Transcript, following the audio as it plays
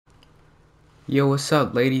Yo, what's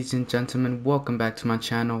up, ladies and gentlemen? Welcome back to my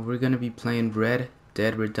channel. We're gonna be playing Red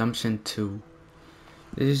Dead Redemption 2.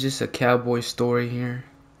 This is just a cowboy story here.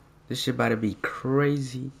 This shit about to be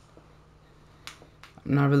crazy.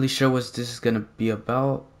 I'm not really sure what this is gonna be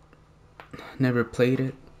about. Never played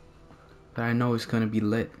it, but I know it's gonna be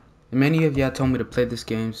lit. And many of y'all told me to play this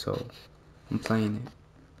game, so I'm playing it.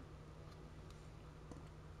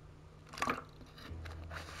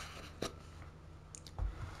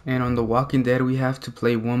 And on The Walking Dead, we have to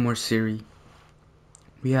play one more series.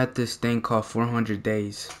 We had this thing called 400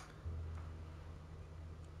 Days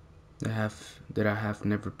that I have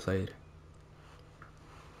never played.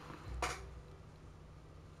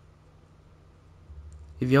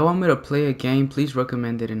 If y'all want me to play a game, please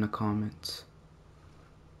recommend it in the comments.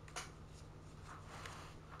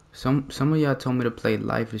 Some of y'all told me to play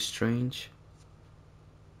Life is Strange,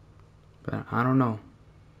 but I don't know.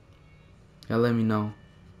 Y'all let me know.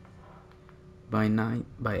 By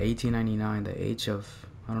 1899, the age of,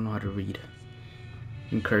 I don't know how to read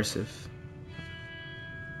in cursive.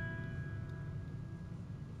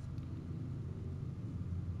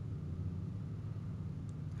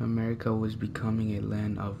 America was becoming a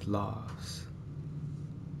land of laws.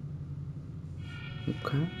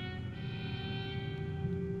 Okay.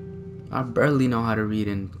 I barely know how to read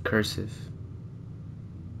in cursive.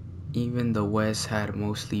 Even the West had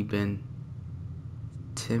mostly been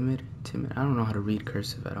timid. I don't know how to read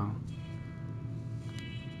cursive at all.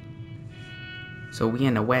 So we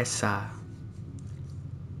in the West Side.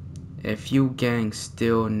 A few gangs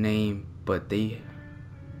still named, but they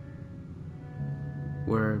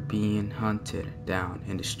were being hunted down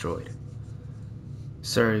and destroyed.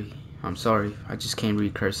 I'm sorry, I just can't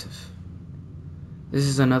read cursive. This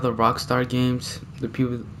is another Rockstar games. The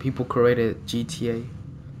people created GTA.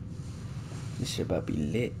 This shit about to be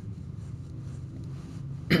lit.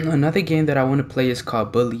 Another game that I want to play is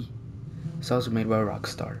called Bully. It's also made by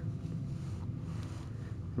Rockstar.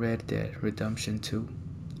 Red Dead Redemption 2.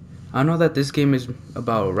 I know that this game is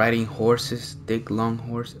about riding horses, thick long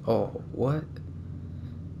horse. Oh, what?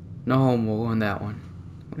 No homo on that one.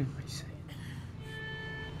 What am I saying?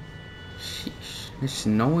 Sheesh. It's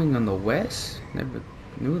snowing on the west? Never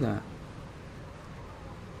knew that.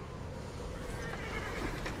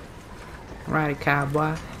 Alright,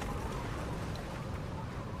 cowboy.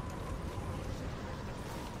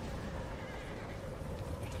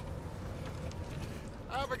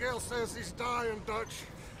 Abigail says he's dying, Dutch.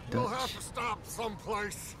 We'll have to stop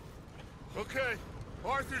someplace. Okay,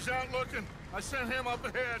 Arthur's out looking. I sent him up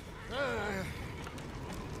ahead.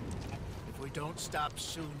 If we don't stop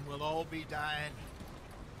soon, we'll all be dying.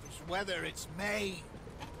 This weather, it's May.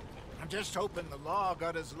 I'm just hoping the law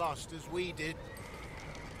got as lost as we did.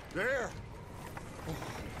 There.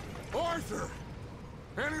 Arthur!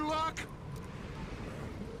 Any luck?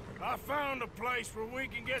 I found a place where we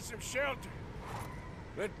can get some shelter.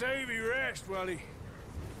 Let Davy rest while he...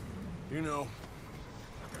 You know.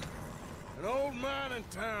 An old mining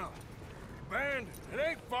town. Abandoned. It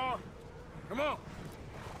ain't far. Come on.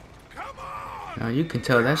 Come on! Now you can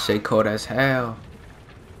tell that shit cold as hell.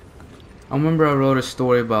 I remember I wrote a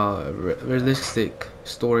story about, a realistic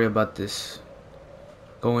story about this.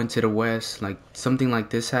 Going to the west, like something like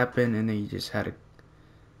this happened, and then you just had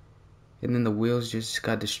and then the wheels just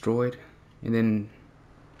got destroyed, and then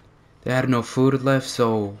they had no food left,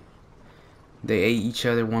 so they ate each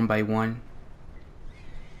other one by one.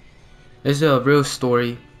 It's a real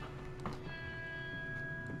story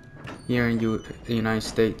here in the United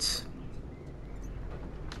States.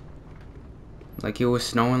 Like it was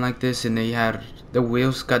snowing like this, and the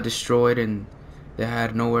wheels got destroyed, and they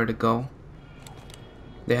had nowhere to go.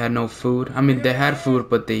 They had no food. I mean, they had food,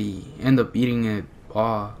 but they ended up eating it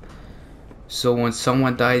all. So when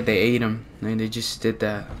someone died, they ate him, and they just did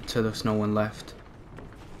that until there's no one left,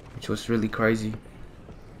 which was really crazy.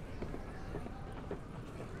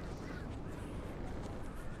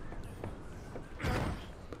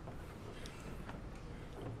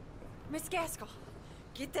 Miss Gaskell,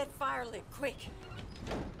 get that fire lit quick.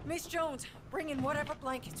 Miss Jones, bring in whatever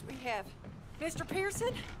blankets we have. Mr.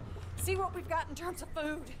 Pearson, see what we've got in terms of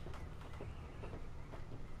food.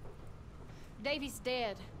 Davy's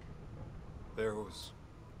dead. There was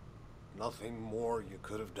nothing more you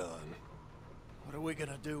could have done. What are we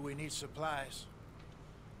gonna do? We need supplies.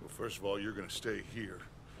 Well, first of all, you're gonna stay here,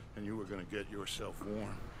 and you were gonna get yourself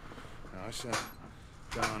warm. Now, I sent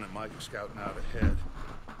John and Mike scouting out ahead.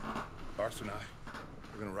 Arthur and I,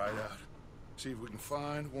 we're gonna ride out, see if we can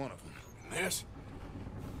find one of them. And this,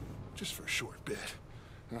 just for a short bit.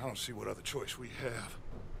 And I don't see what other choice we have.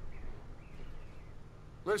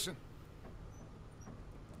 Listen.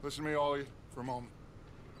 Listen to me, all you. for a moment.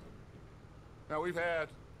 Now, we've had,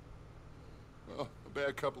 well, a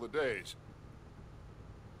bad couple of days.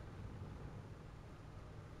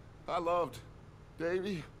 I loved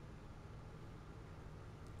Davy,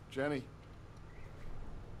 Jenny,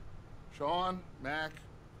 Sean, Mac.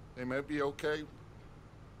 They may be okay.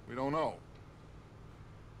 We don't know.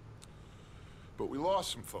 But we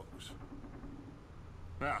lost some folks.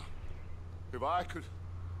 Now, if I could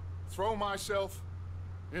throw myself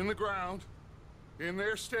in the ground in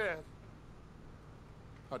their stead,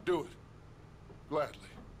 I'd do it gladly.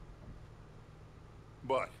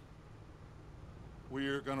 But we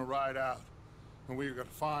are gonna ride out and we are gonna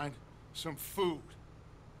find some food.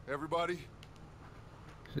 Everybody,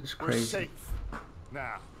 This is we're crazy. safe.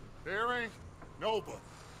 Now, there ain't nobody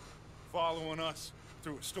following us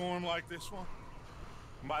through a storm like this one.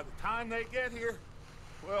 And by the time they get here,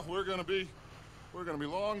 well, we're gonna be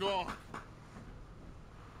long gone.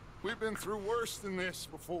 We've been through worse than this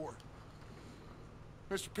before.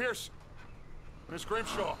 Mr. Pearson, Miss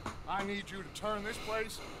Grimshaw, I need you to turn this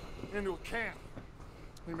place into a camp.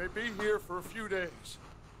 We may be here for a few days.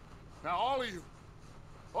 Now, all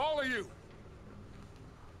of you,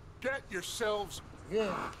 get yourselves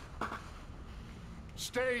warm.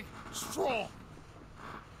 Stay strong.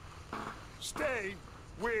 Stay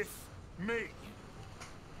with me.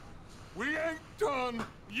 We ain't done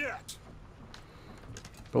yet.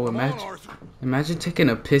 Bro, Come on, imagine, Arthur. imagine taking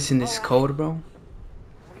a piss in this cold, bro.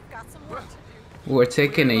 We've got some work to do. Or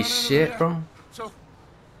taking We a run into shit, them. bro. So,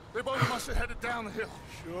 they both must have headed down the hill.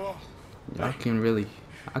 Sure. I can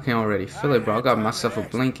already feel it, bro. I got myself a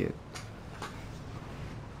blanket.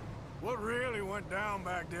 What really went down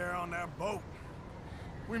back there on that boat?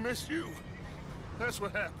 We missed you. That's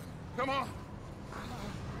what happened. Come on.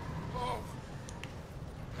 Oh.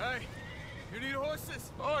 Hey, you need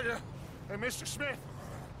horses? Oh, yeah. Hey, Mr. Smith,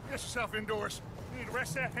 get yourself indoors. You need to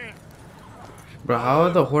rest that hand. Bro, how are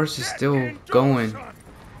the horses Get still indoors, going? son.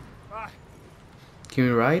 Can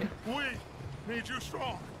we ride? We need you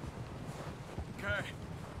strong. Okay.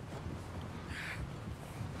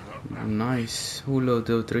 Oh, nice. Ooh, little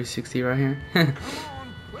dude, 360 right here. Come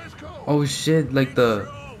on, let's go. Oh shit, like Sure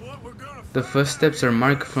what we're gonna the find. footsteps are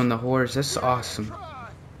marked from the horse. That's awesome. Try.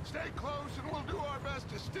 Stay close and we'll do our best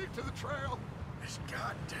to stick to the trail. This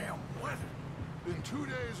goddamn weather. In 2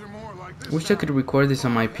 days or more like this. Wish I could record this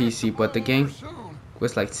on my PC, but the game Soon.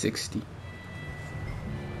 was like 60. You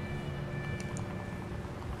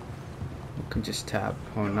can just tap.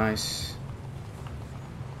 Oh, nice.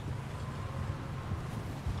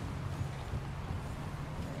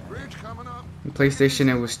 Bridge coming up. In PlayStation,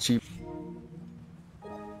 it was cheap.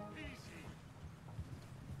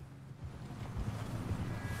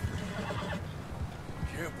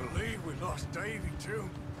 Can't believe we lost Davy too.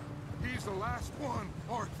 He's the last one,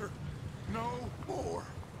 Arthur. No more.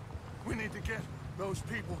 We need to get those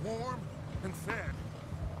people warm and fed.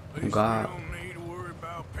 At least God. we don't need to worry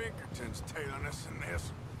about Pinkertons tailing us in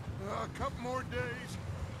this. A couple more days,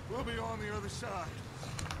 we'll be on the other side.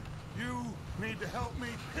 You need to help me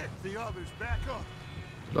pick the others back up.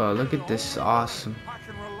 Oh, look at this. Awesome. I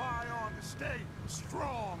can rely on to stay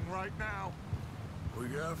strong right now. We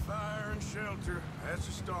got fire and shelter. That's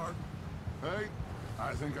a start. Hey,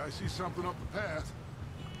 I think I see something up the path.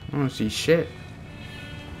 I don't see shit.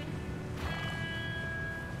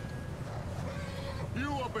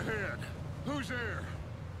 You up ahead. Who's there?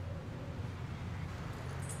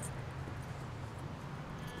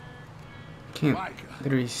 Can't Micah.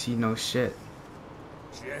 literally see no shit.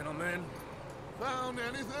 Gentlemen, Found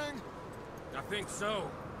anything? I think so.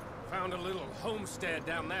 Found a little homestead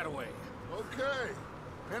down that way. Okay.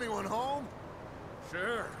 Anyone home?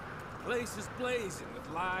 Sure. Place is blazing with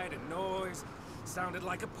light and noise. Sounded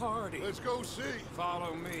like a party. Let's go see.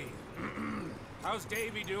 Follow me. How's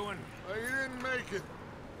Davy doing? He didn't make it.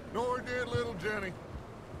 Nor did little Jenny.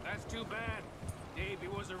 That's too bad. Davy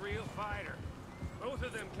was a real fighter. Both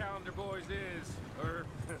of them calendar boys is, or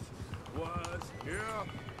was. Yeah,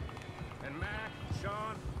 And Mac,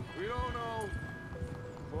 Sean, we don't know.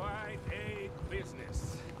 quite a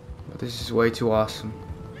business. This is way too awesome.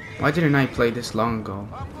 Why didn't I play this long ago?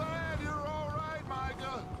 I'm glad you're all right,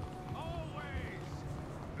 Micah. Always.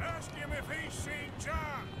 Ask him if he's seen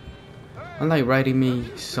John. I like riding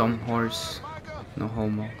me some horse. Micah, No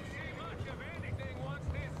homo. See much of anything once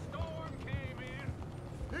this storm came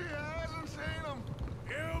in. he hasn't seen him.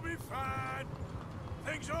 He'll be fine.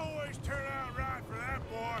 Things always turn out right for that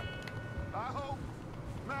boy. I hope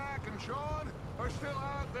Mac and Sean are still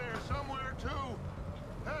out there somewhere, too.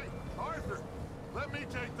 Hey, Arthur, let me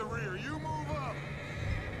take the rear. You move up.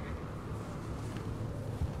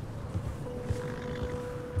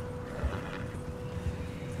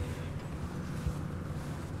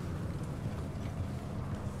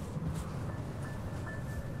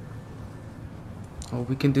 Oh,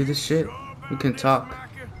 we can do this shit. We can talk.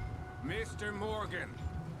 Mr. Morgan,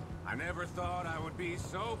 I never thought I would be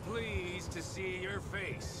so pleased to see your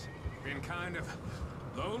face. Been kind of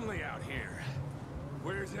lonely out here.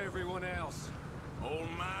 Where's everyone else? Old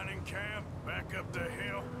mining camp, back up the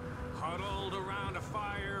hill. Huddled around a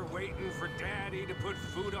fire, waiting for Daddy to put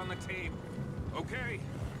food on the table. Okay,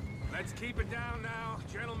 let's keep it down now,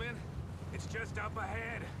 gentlemen. It's just up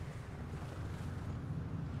ahead.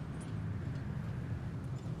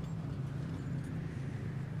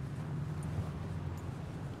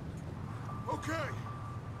 Okay,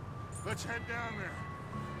 let's head down there.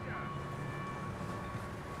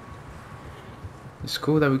 It's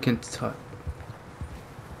cool that we can talk.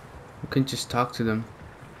 We can just talk to them.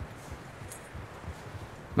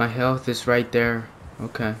 My health is right there.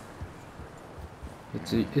 Okay.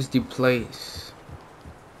 It's the place.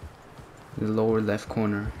 The lower left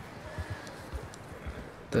corner.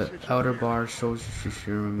 The outer bar shows you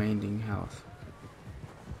your remaining health.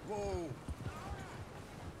 Whoa.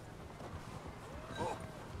 Oh.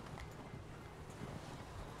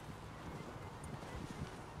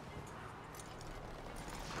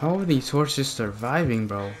 How are these horses surviving,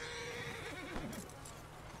 bro?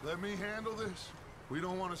 Let me handle this. We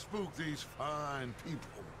don't want to spook these fine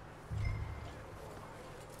people.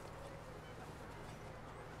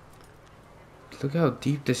 Look how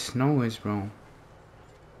deep the snow is, bro.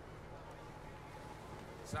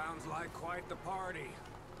 Sounds like quite the party.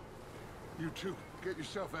 You two, get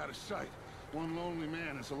yourself out of sight. One lonely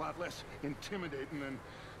man is a lot less intimidating than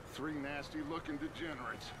three nasty-looking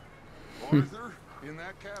degenerates. Arthur, in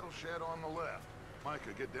that cattle shed on the left.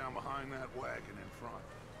 Micah, get down behind that wagon in front.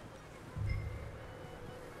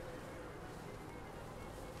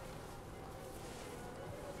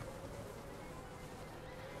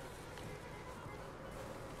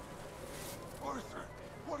 Arthur,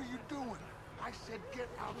 what are you doing? I said get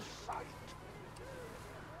out of sight.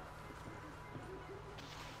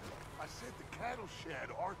 I said the cattle shed,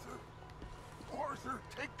 Arthur. Arthur,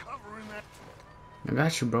 take cover in that. I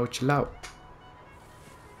got you, bro. Chill out.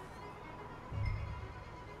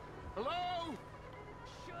 Hello?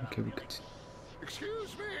 Okay, we could.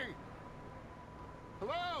 Excuse me.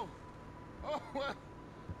 Hello? Oh, well,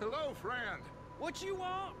 hello, friend. What you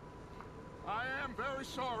want? I am very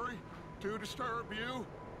sorry to disturb you.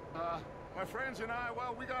 My friends and I,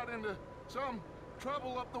 well, we got into some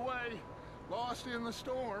trouble up the way, lost in the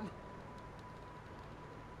storm.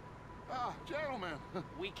 Gentlemen.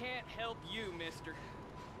 We can't help you, mister.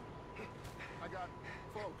 I got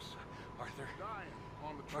folks Arthur, dying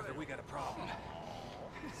on the trail. Arthur, we got a problem.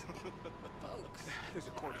 Folks, there's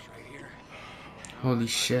a corpse right here. Holy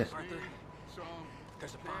shit. Arthur, Some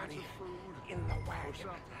there's a cans body of food in the or wagon.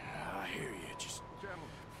 something. I hear you. Just Gentlemen.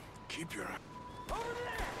 keep your eye.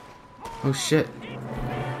 Oh shit.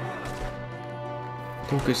 I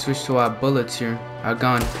think we could switch to our bullets here. Our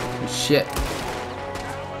gun. Oh, shit.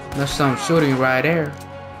 That's some shooting right there.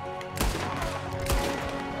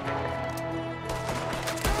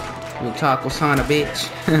 You taco son of a bitch.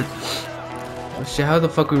 Oh shit, how the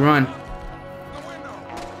fuck we run?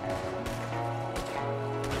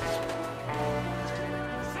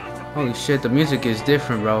 Holy shit, the music is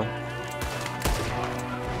different, bro.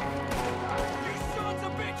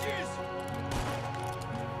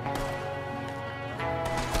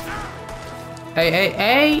 Hey, hey,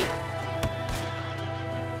 hey!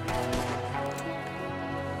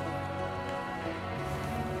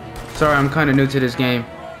 Sorry, I'm kind of new to this game.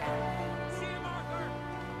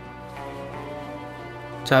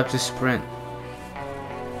 Tap to sprint.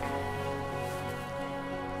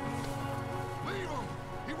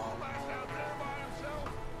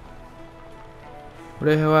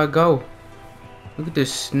 Where the hell I go? Look at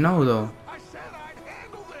this snow, though. I said I'd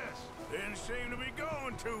handle this. Didn't seem to be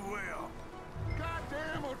going too well.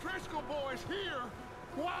 Goddamn O'Driscoll boys here.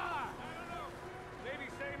 Why? I don't know. Maybe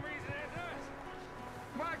same reason as us.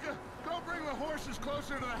 Micah, go bring the horses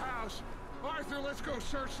closer to the house. Arthur, let's go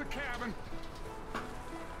search the cabin.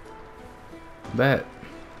 Bet.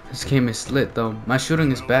 This game is lit, though. My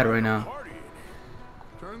shooting is bad right now.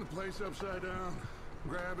 Turn the place upside down.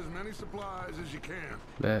 Grab as many supplies as you can.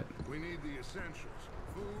 Bet. We need the essentials.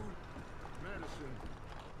 Food, medicine,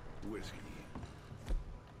 whiskey.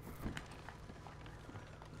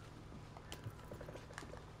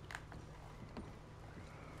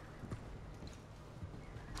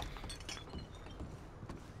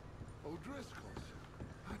 O'Driscoll's.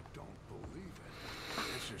 I don't believe it.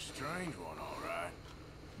 It's a strange one, all right.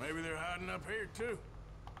 Maybe they're hiding up here, too.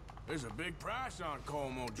 There's a big price on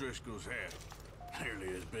Colm O'Driscoll's head.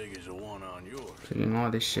 Nearly as big as the one on yours. Taking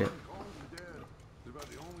all this shit. Colm's dead. It's about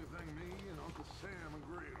the only thing me and Uncle Sam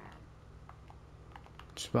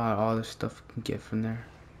about all the stuff we can get from there.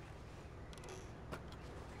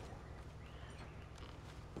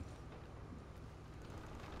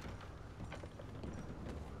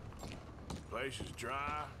 Place is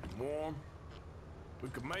dry and warm. We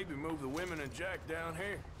could maybe move the women and Jack down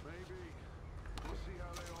here. Maybe. We'll see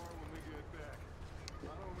how they are when we get back. I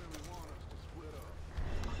don't really want us to split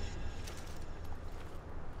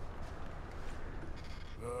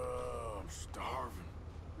up. I'm starving.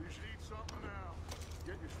 You should eat something now.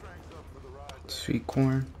 Get your strength up for the ride back. Sweet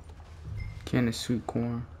corn. Can of sweet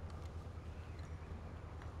corn.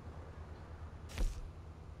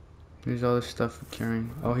 There's all the stuff we're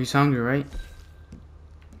carrying. Oh, he's hungry, right?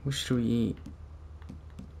 What should we eat?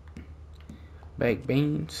 Baked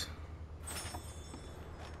beans.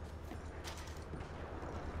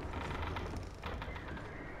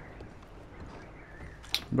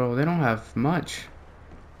 Bro, they don't have much.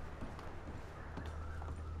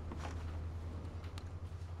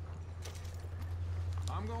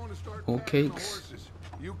 I'm going to start Old packing the cakes. horses.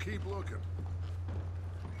 You keep looking.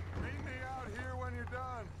 Meet me out here when you're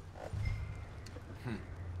done.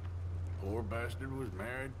 Poor bastard was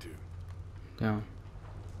married too. Yeah.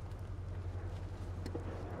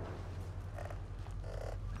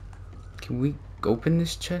 Can we open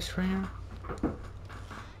this chest right now?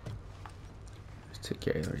 Let's take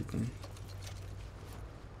care of everything.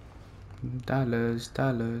 Dollars,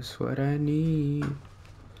 what I need.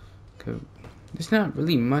 Okay. There's not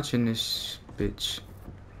really much in this bitch.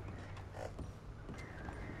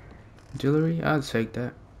 Jewelry? I'll take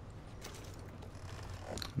that.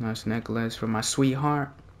 Nice necklace for my sweetheart.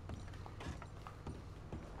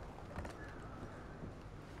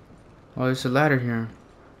 Oh, there's a ladder here.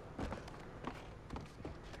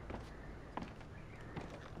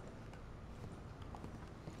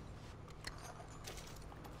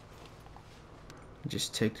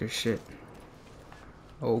 Just take their shit.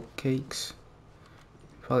 Old cakes.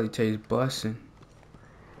 Probably taste bussin'.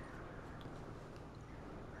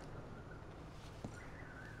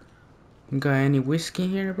 You got any whiskey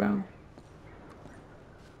here, bro?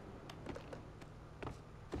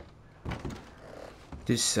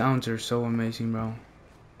 These sounds are so amazing, bro.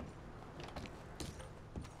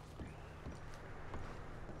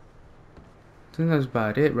 I think that's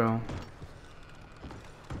about it, bro.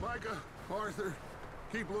 Micah, Arthur,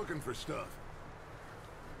 keep looking for stuff.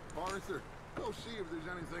 Arthur, go see if there's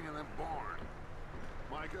anything in that barn.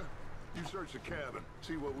 Micah, you search the cabin,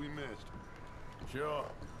 see what we missed. Sure.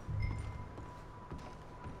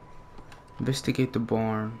 Investigate the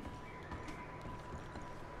barn.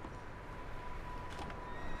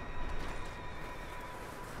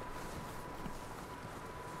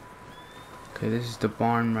 Okay, this is the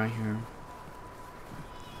barn right here.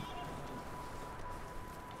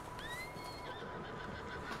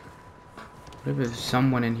 What if there's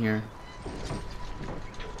someone in here?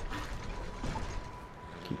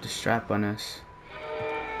 Keep the strap on us.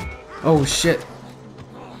 Oh shit!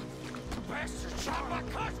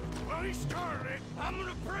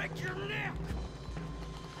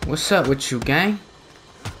 What's up with you, gang?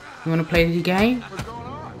 You wanna play the game? What's going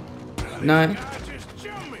on? No. Just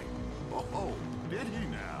jumped me. Oh, did he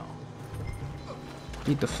now?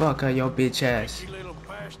 Get the fuck out of your bitch ass. You little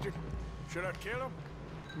bastard. Should I kill him?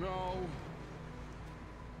 No.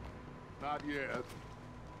 Not yet.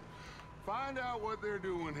 Find out what they're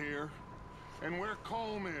doing here and where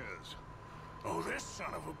Colm is. Oh, this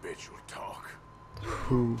son of a bitch will talk.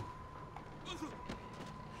 Who?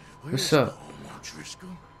 What's up? Colm O'Driscoll?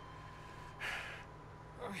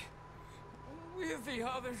 With the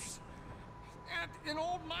others. At an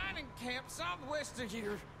old mining camp southwest of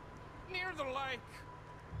here. Near the lake.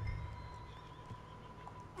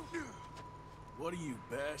 What are you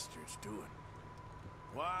bastards doing?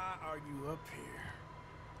 Why are you up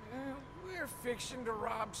here? We're fixing to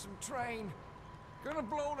rob some train. Gonna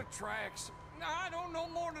blow the tracks. I don't know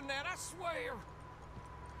more than that, I swear.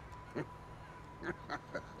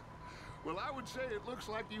 Well, I would say it looks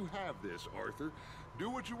like you have this, Arthur. Do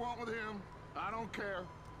what you want with him. I don't care.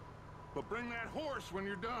 But bring that horse when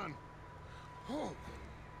you're done. Oh.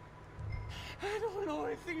 I don't know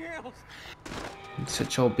anything else.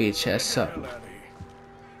 Such old bitch ass up. Hell out of here.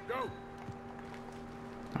 Go.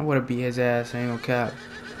 I wanna beat his ass, I ain't gonna cap.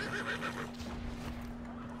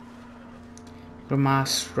 Where my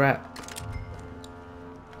strap?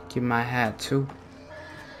 Get my hat too.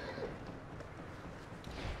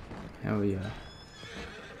 Hell yeah.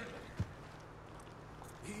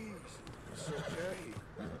 It's okay.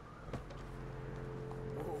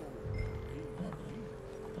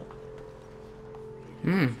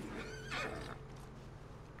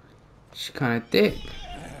 She kinda thick.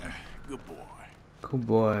 Good boy. Good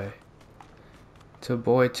boy. To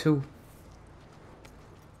boy too.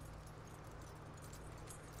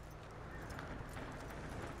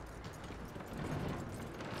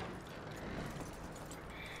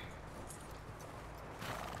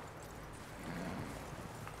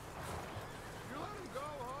 You let him go,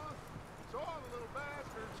 huh? So all the little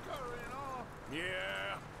bastards scurrying off.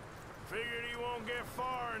 Yeah. Figured he won't get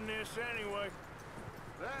far in this anyway.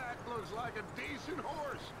 That looks like a decent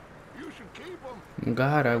horse. You should keep him.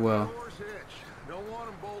 God, I will. Horse hitch. Don't want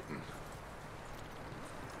him bolting.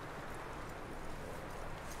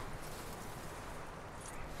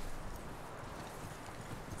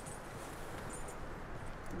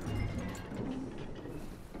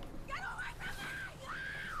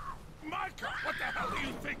 Micah, what the hell do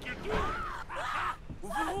you think you're doing?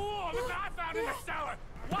 Whoa, look what I found in the cellar.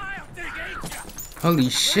 Wild thing, ain't ya? Holy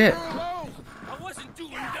shit. I wasn't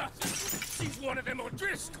doing nothing. She's one of them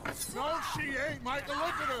O'Driscolls. No, she ain't, Michael. Look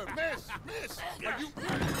at her. Miss, are you...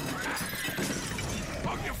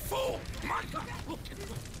 Oh, you fool! Micah!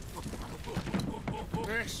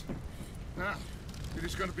 Miss, now, it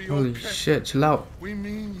is gonna be Holy okay. shit, chill out. We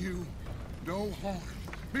mean you no harm.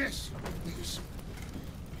 Miss,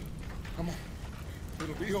 come on.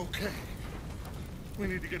 It'll be okay. We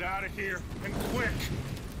need to get out of here, and quick.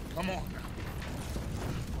 Come on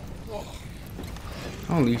now. Oh.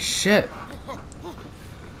 Holy shit.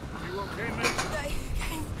 You okay, miss? They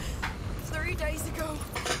came 3 days ago.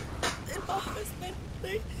 And my husband,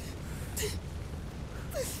 they...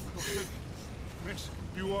 Okay. Miss,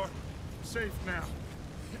 you are safe now.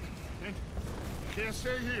 And you can't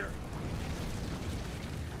stay here.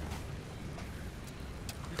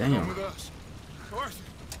 You Damn. come with us. Arthur.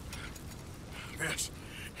 Miss,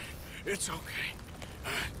 it's okay.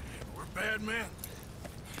 We're bad men.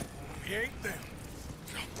 We ain't them.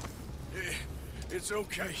 It's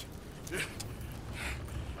okay.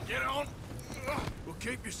 Get on. We'll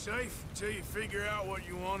keep you safe until you figure out what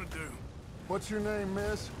you want to do. What's your name,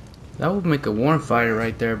 miss? That would make a warm fire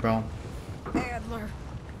right there, bro. Adler.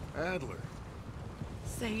 Adler.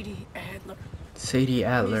 Sadie Adler. Sadie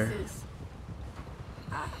Adler. Mrs.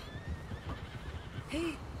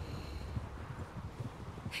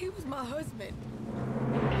 He was my husband.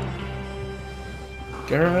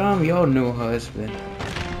 Girl, I'm your new husband.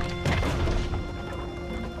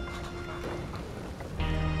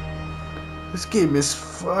 This game is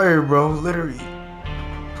fire, bro. Literally.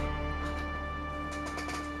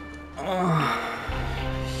 Oh,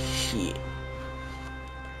 shit.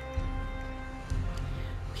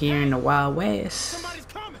 Here in the Wild West. Somebody's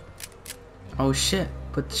coming. Oh shit.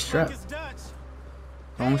 Put the strap. It's Dutch.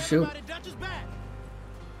 Don't Hey, shoot. everybody, Dutch is back.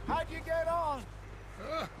 How'd you get on?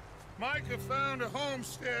 Micah found a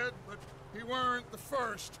homestead, but he weren't the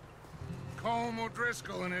first. Colm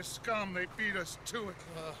O'Driscoll and his scum, they beat us to it.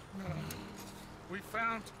 We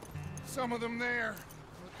found some of them there,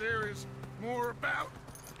 but there is more about,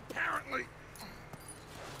 apparently.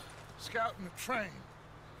 Scouting the train.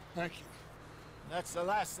 Thank you. That's the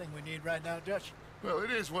last thing we need right now, Dutch. Well,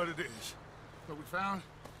 it is what it is. But we found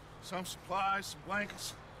some supplies, some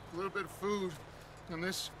blankets, a little bit of food, and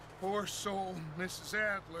this poor soul, Mrs.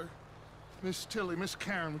 Adler, Miss Tilly, Miss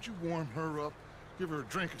Karen, would you warm her up? Give her a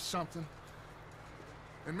drink or something?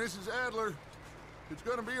 And Mrs. Adler, it's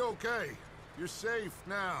gonna be okay. You're safe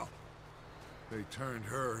now. They turned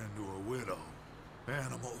her into a widow.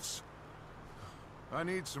 Animals. I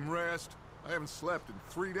need some rest. I haven't slept in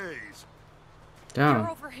 3 days. You're Damn.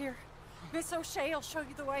 over here. Miss O'Shea will show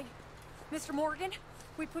you the way. Mr. Morgan,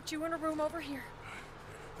 we put you in a room over here.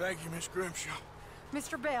 Thank you, Miss Grimshaw.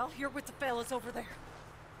 Mr. Bell, you're with the fellas over there.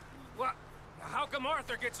 What? How come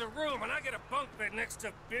Arthur gets a room and I get a bunk bed next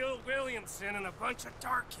to Bill Williamson and a bunch of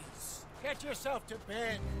darkies? Get yourself to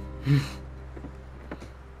bed.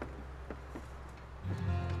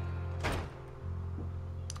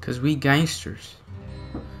 Cause we gangsters.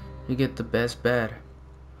 You get the best bed.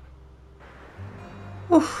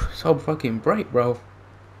 Oof, so fucking bright, bro.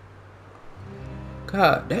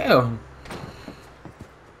 God damn.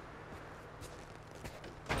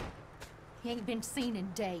 He ain't been seen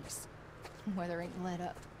in days. Weather ain't let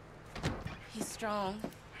up. He's strong,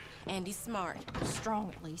 and he's smart.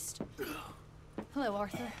 Strong, at least. Hello,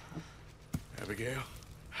 Arthur. Abigail?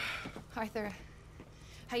 Arthur,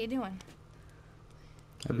 how you doing?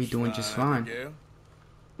 I'll be doing just fine. Abigail?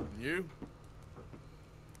 And you?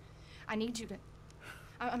 I need you to...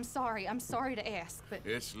 I'm sorry to ask, but...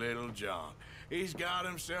 It's little John. He's got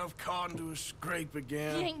himself caught into a scrape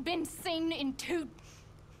again. He ain't been seen in two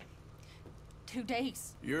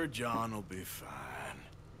days. Your John will be fine.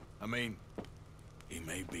 I mean, He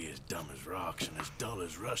may be as dumb as rocks and as dull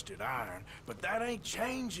as rusted iron, but that ain't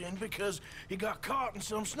changing because he got caught in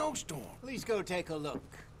some snowstorm. Please go take a look.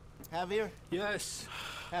 Javier? Yes.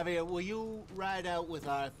 Javier, will you ride out with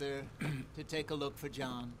Arthur to take a look for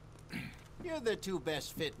John? You're the two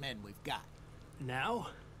best fit men we've got. Now?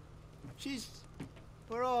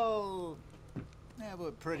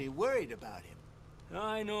 We're pretty worried about him.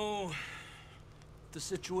 I know. If the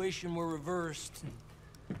situation were reversed,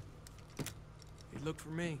 he'd look for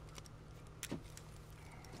me.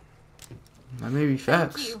 That may be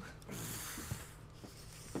facts. Thank you.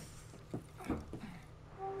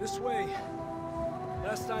 This way.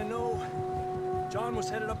 Last I know, John was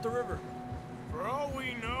headed up the river. For all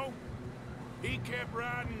we know, he kept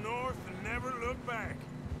riding north and never looked back.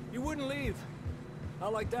 He wouldn't leave.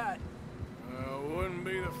 Not like that. Wouldn't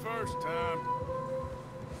be the first time.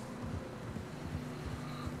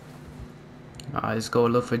 Alright, let's go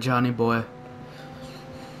look for Johnny boy.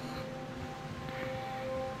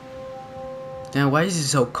 Damn, why is it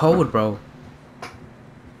so cold, bro?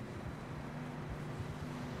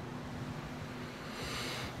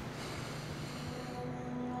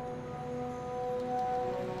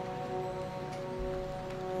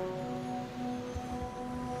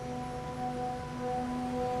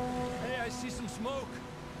 Smoke.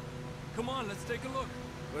 Come on, let's take a look.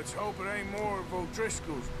 Let's hope it ain't more of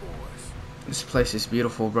O'Driscoll's boys. This place is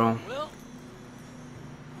beautiful, bro. Well,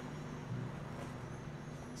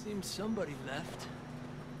 seems somebody left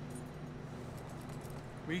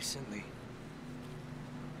recently.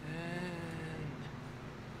 And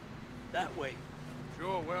that way.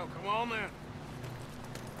 Sure, well, come on then.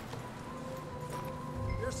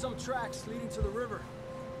 Here's some tracks leading to the river.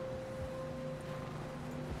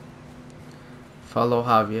 Follow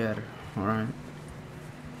Javier. Alright.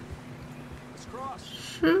 Let's cross.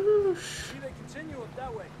 Shoosh. See, they continue up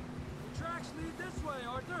that way. The tracks lead this way,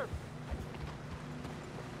 Arthur.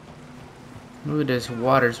 Look at this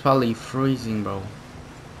water. It's probably freezing, bro.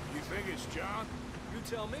 You think it's John? You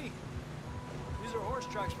tell me. These are horse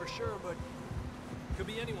tracks for sure, but could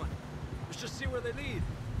be anyone. Let's just see where they lead.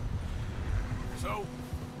 So,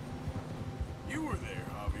 you were there,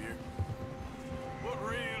 Javier. What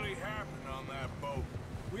really happened on that boat?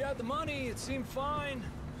 We had the money, it seemed fine.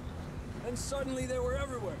 Then suddenly they were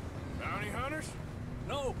everywhere. Bounty hunters?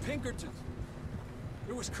 No, Pinkertons.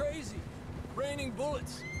 It was crazy. Raining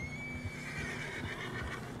bullets.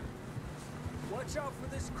 Watch out for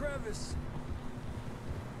this crevice.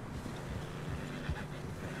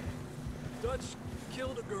 Dutch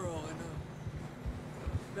killed a girl in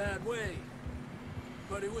a bad way.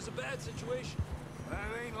 But it was a bad situation. That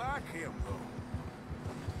ain't like him, though.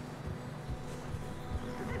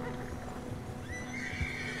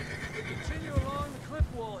 Continue along the cliff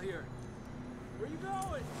wall here. Where you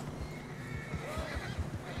going?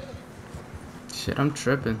 Shit, I'm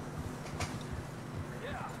tripping.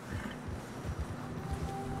 Yeah.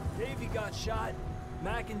 Davey got shot.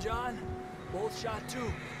 Mac and John, both shot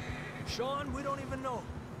too. Sean, we don't even know.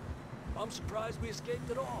 I'm surprised we escaped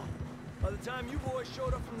at all. By the time you boys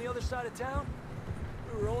showed up from the other side of town,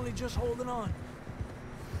 we were only just holding on.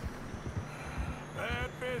 Bad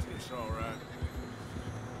business, all right.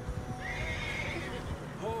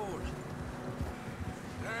 Hold.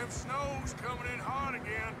 Damn snow's coming in hard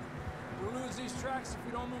again. We'll lose these tracks if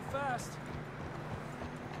we don't move fast.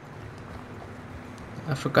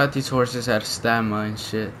 I forgot these horses had stamina and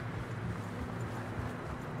shit.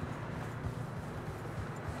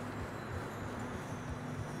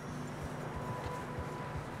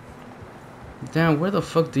 Damn, where the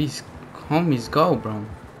fuck these homies go, bro?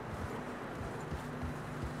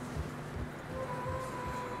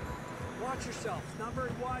 Watch yourself. It's not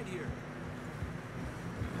very wide here.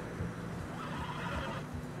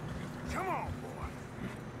 Come on, boy.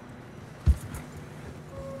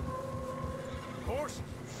 Horses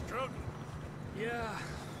are struggling. Yeah,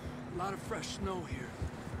 a lot of fresh snow here.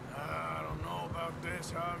 I don't know about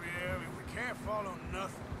this, Javier. I mean, we can't follow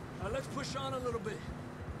nothing. Let's push on a little bit.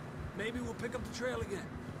 Maybe we'll pick up the trail again.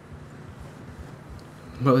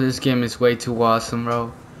 Bro, this game is way too awesome,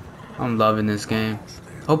 bro. I'm loving this game.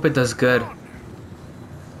 Hope it does good.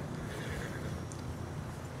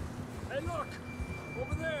 Hey, look!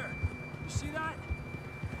 Over there! You see that?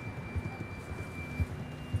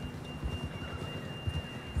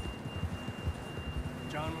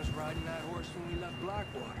 John was riding that horse when we left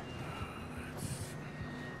Blackwater.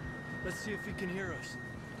 Let's see if he can hear us.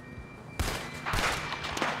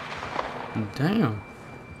 Damn.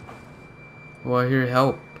 Oh, I hear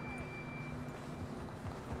help.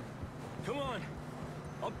 Come on!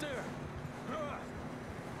 Up there!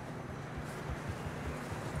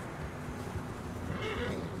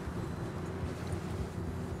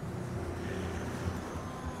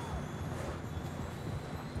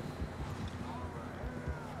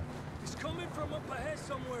 from up ahead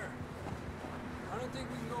somewhere. I don't think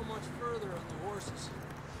we can go much further on the horses.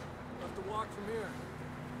 We'll have to walk from here.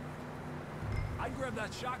 I'd grab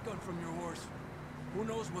that shotgun from your horse. Who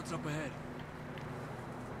knows what's up ahead?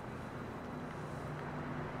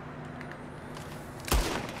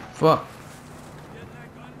 Fuck. Getting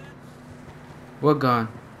that gun then? What gun?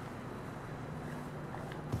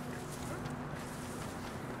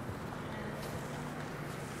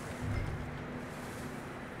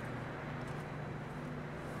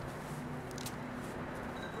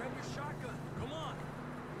 Grab your shotgun. Come on.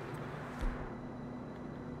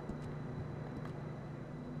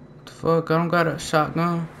 Fuck, I don't got a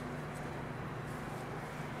shotgun.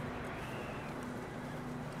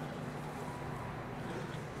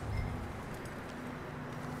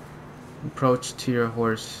 Approach to your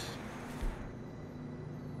horse.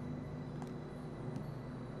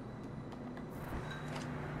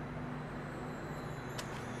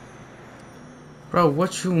 Bro,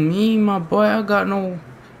 what you mean, my boy? I got no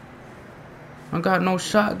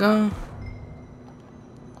shotgun.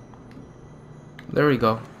 There we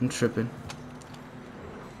go. I'm tripping.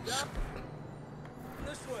 This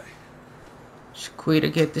way.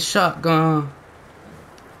 Shaquita, get the shotgun.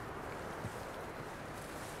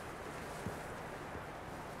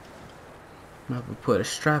 I'm gonna put a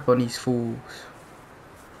strap on these fools.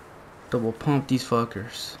 Double pump these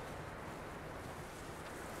fuckers.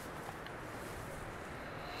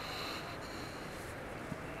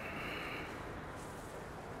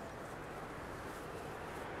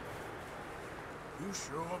 You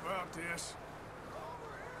sure about this?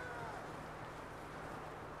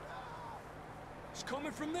 It's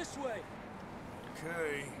coming from this way.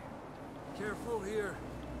 Okay, Careful here.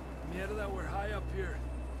 Yeah, that we're high up here.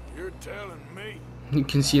 you're telling me. You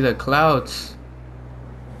can see the clouds.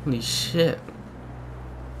 Holy shit.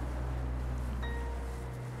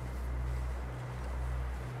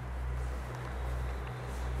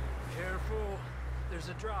 Careful. There's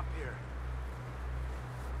a drop here.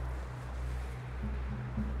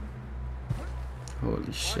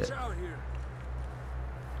 Holy shit. Watch out here.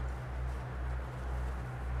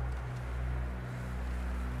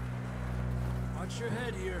 Watch your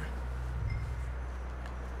head here.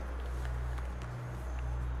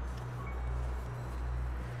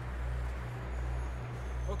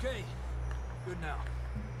 Okay. Good now.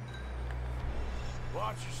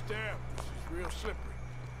 Watch your step. This is real slippery.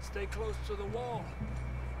 Stay close to the wall.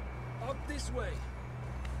 Up this way.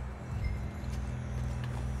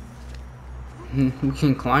 We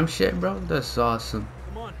can climb shit, bro? That's awesome.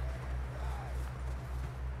 Come on.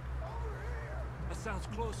 That sounds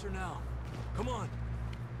closer now. Come on.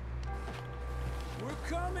 We're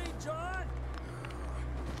coming, John!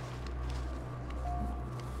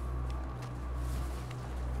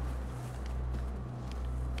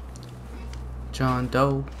 John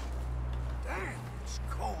Doe. Damn, it's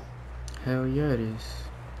cold. Hell yeah, it is.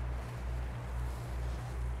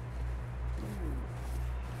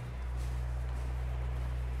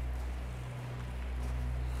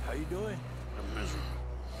 How you doing? I'm miserable.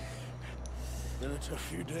 Been a tough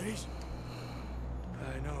few days.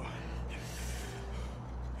 I know.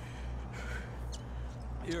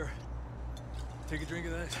 Here. Take a drink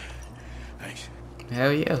of that. Thanks.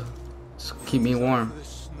 Hell yeah. Just keep me warm. For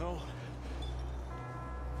this snow.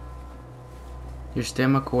 Your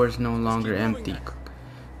stomach core is no longer keep moving empty. that.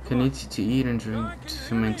 Continue to eat and drink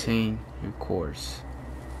to maintain your course.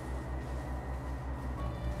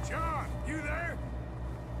 John, you there?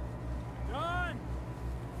 John!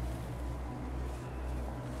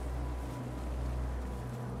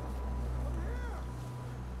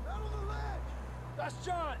 Out on the ledge! That's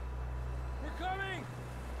John! We're coming!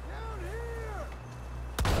 Down here!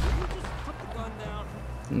 You just put the gun down.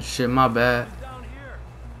 Shit, my bad. He's down here.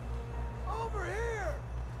 Over here!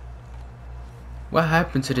 What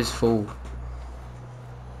happened to this fool?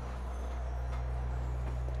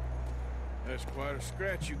 That's quite a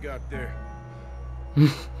scratch you got there.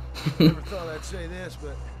 Never thought I'd say this,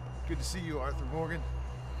 but good to see you, Arthur Morgan.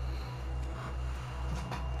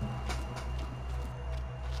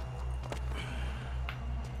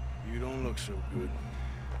 You don't look so good.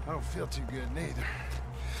 I don't feel too good neither.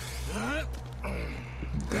 I'm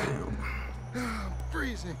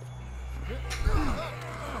freezing.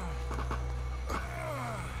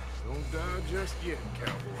 Don't die just yet,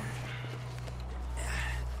 cowboy.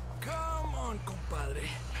 Come on, compadre.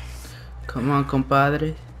 Come on,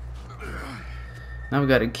 compadre. Now we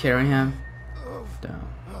gotta carry him down.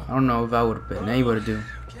 I don't know if I would have been able to do.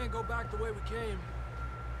 Can't go back the way we came.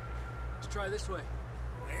 Let's try this way.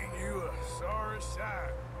 Ain't you a sorry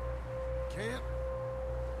sight? Can't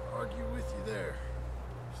argue with you there.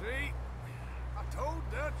 See? I told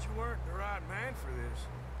Dutch you weren't the right man for this.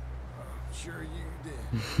 Sure you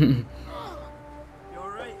did. You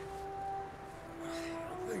alright?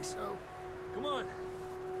 I think so. Come on.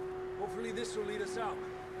 Hopefully this will lead us out.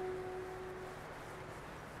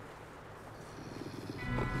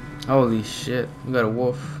 Holy shit, we got a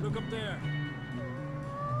wolf. Look up there.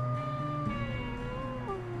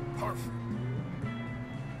 Perfect.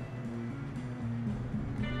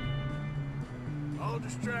 I'll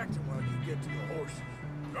distract him while you get to the horses.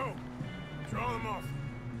 Go. Draw them off.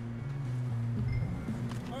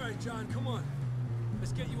 All right, John, come on.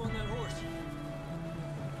 Let's get you on that horse.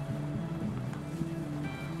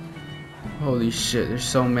 Holy shit, there's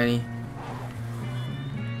so many.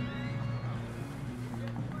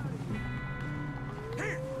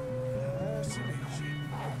 Here.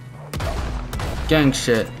 Gang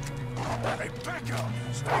shit. Hey, back up.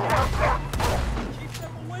 Keep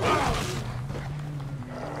them away.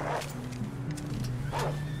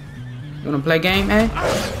 You wanna play game, eh?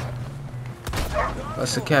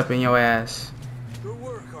 Bust a cap in your ass. Good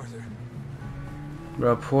work, Arthur.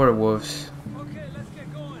 Bro, poor wolves. Okay, let's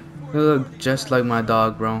get going. They look just like my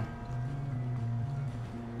dog, bro.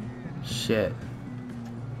 Shit.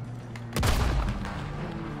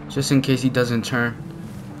 Just in case he doesn't turn.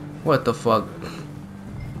 What the fuck?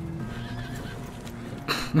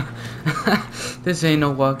 This ain't no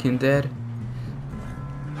Walking Dead.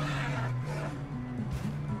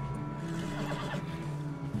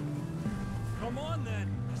 Come on, then.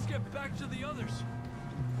 Let's get back to the others.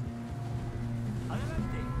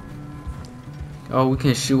 Oh, we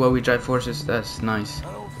can shoot while we drive horses. That's nice.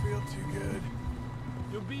 I don't feel too good.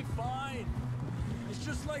 You'll be fine. It's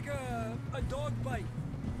just like a dog bite.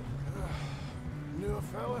 Knew a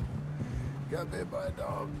fella. Got bit by a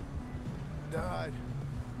dog. Died.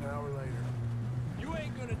 An hour later. You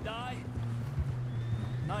ain't gonna die.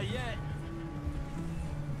 Not yet.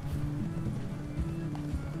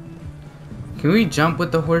 Can we jump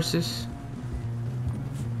with the horses?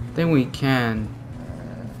 I think we can.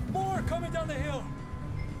 More coming down the hill.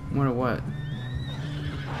 More or what?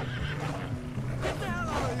 Get the hell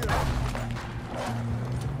out of here.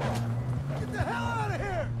 Get the hell out of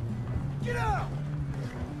here. Get out.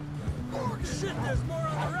 Shit, there's more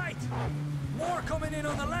on the right. More coming in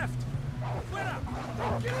on the left. Fuera.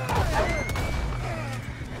 Get out of here.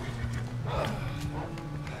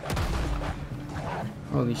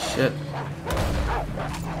 Holy shit.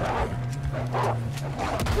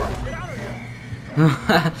 Get out of here.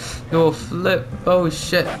 Yo, flip. Oh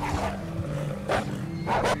shit.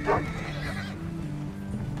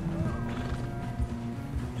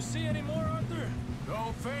 You see any more, Arthur?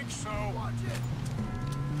 Don't think so. Watch it.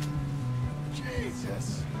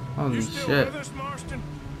 Jesus. Holy You still shit. with us, Marston?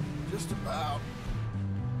 Just about.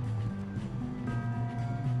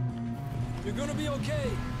 You're gonna be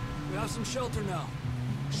okay. We have some shelter now.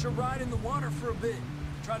 Should ride in the water for a bit.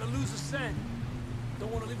 Try to lose the scent.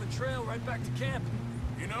 Don't want to leave a trail right back to camp.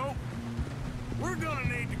 You know, we're gonna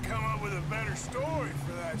need to come up with a better story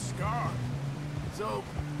for that scar. So,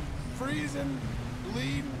 freezing,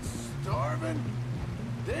 bleeding, starving,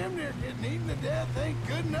 damn near getting eaten to death ain't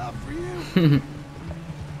good enough for you.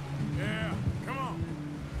 Yeah, come on.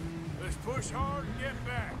 Let's push hard and get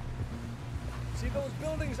back. See those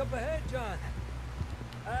buildings up ahead, John?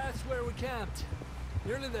 That's where we camped.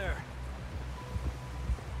 Nearly there.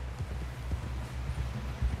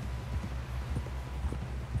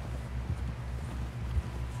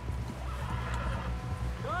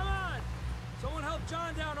 Come on! Someone help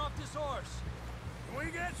John down off this horse. Can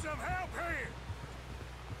we get some help here?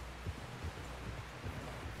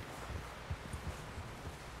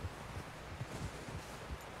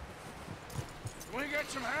 Can we get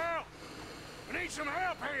some help? We need some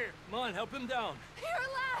help here. Come on, help him down. You're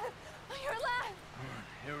alive! You're alive!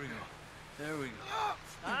 Here we go. There we go.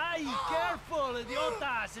 Ay, careful,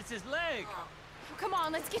 idiotas! It's his leg. Come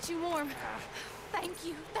on, let's get you warm. Thank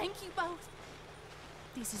you both.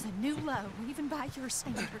 This is a new low, even by your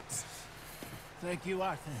standards. Thank you,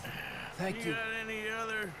 Arthur. Thank you. Got any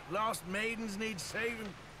other lost maidens need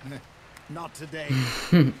saving? Not today.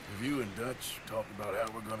 Have you and Dutch talked about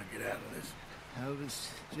how we're gonna get out of this? I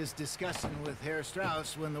was just discussing with Herr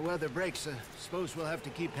Strauss when the weather breaks. Suppose we'll have to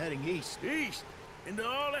keep heading east. East? Into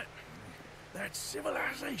all that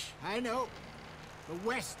civilization. I know. The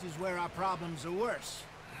west is where our problems are worse.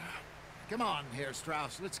 Come on, Herr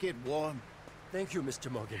Strauss. Let's get warm. Thank you,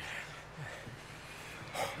 Mr. Morgan.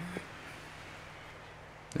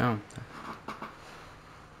 No.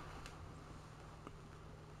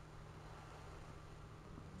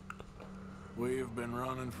 We've been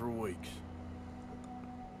running for weeks.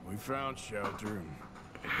 We found shelter and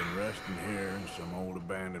Been resting here in some old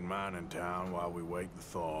abandoned mining town while we wait the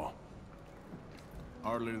thaw.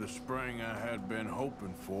 Hardly the spring I had been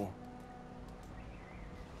hoping for.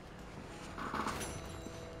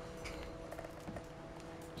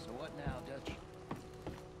 So what now, Dutch?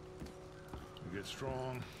 We get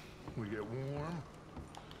strong, we get warm,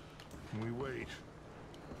 and we wait.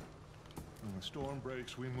 When the storm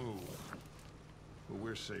breaks, we move. But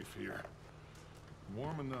we're safe here.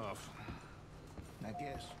 Warm enough. I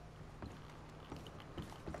guess.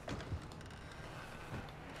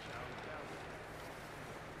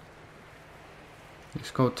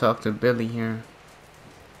 Let's go talk to Billy here.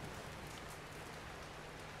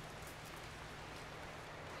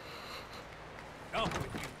 Up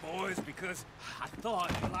with you boys because I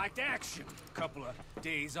thought you liked action. A couple of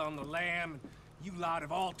days on the lam, and you lot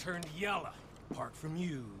have all turned yellow. Apart from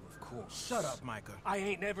you, of course. Shut up, Micah. I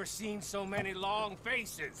ain't never seen so many long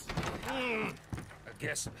faces. I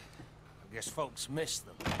guess folks miss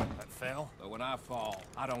them. That fell. But when I fall,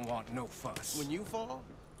 I don't want no fuss. When you fall,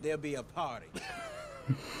 there'll be a party.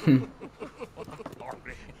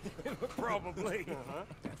 Party. Probably.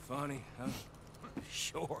 That funny, huh?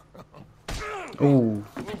 Sure. Ooh.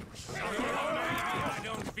 I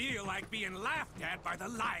don't feel like being laughed at by the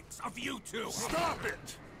likes of you two. Stop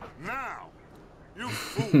it! Now! You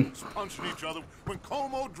fools punching each other when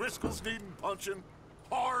Como Driscoll's needing punching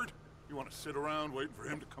hard. You want to sit around waiting for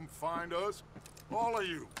him to come find us? All of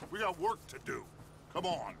you, we got work to do. Come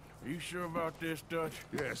on. Are you sure about this, Dutch?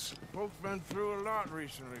 Yes. Folks been through a lot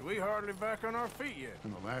recently. We hardly back on our feet yet.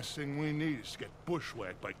 And the last thing we need is to get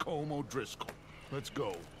bushwhacked by Como Driscoll. Let's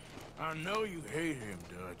go. I know you hate him,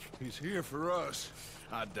 Dutch. He's here for us.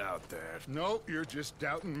 I doubt that. Nope, you're just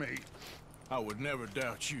doubting me. I would never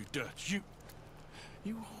doubt you, Dutch.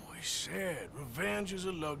 You always said revenge is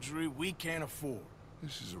a luxury we can't afford.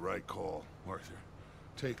 This is the right call, Arthur.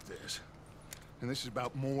 Take this. And this is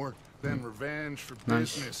about more than revenge for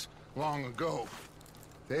business long ago.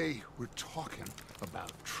 They were talking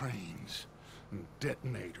about trains and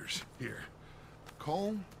detonators here.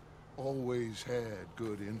 Colm always had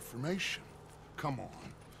good information. Come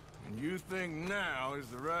on. And you think now is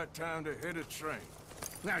the right time to hit a train?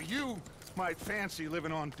 Now you might fancy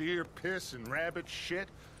living on deer piss and rabbit shit.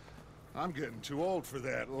 I'm getting too old for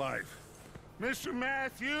that life. Mr.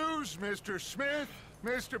 Matthews, Mr. Smith,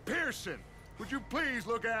 Mr. Pearson, would you please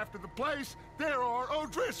look after the place? There are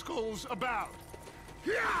O'Driscolls about.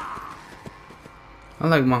 Yeah! I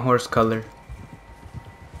like my horse color.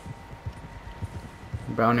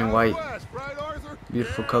 Brown and white. Southwest, right, Arthur?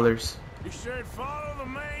 Beautiful colors. You should follow the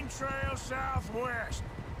main trail southwest.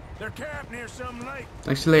 They're camped near some lake.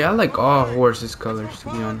 Actually, I like all horses' colors, to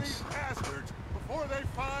be Find honest. these bastards before they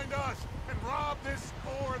find us and rob this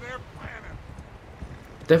score they're planning.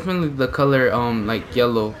 Definitely the color, like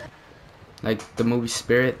yellow, like the movie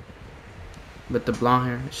Spirit, with the blonde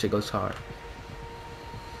hair. Shit goes hard.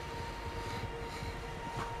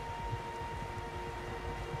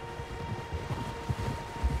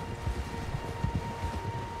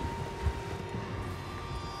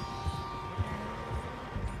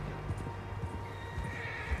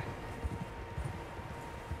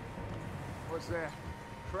 What's that?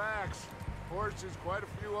 Tracks. Horses, quite a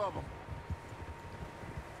few of them.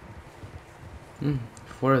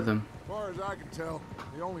 4 of them. As far as I can tell,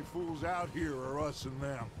 the only fools out here are us and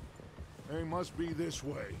them. They must be this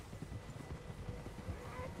way.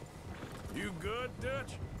 You good,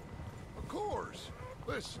 Dutch? Of course.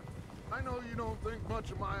 Listen, I know you don't think much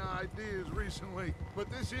of my ideas recently, but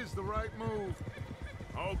this is the right move.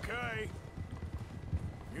 Okay.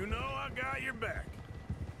 You know I got your back.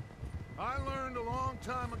 I learned a long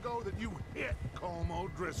time ago that you hit Colm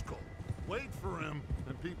O'Driscoll. Wait for him,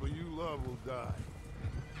 and people you love will die.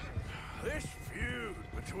 This feud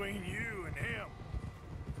between you and him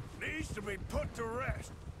needs to be put to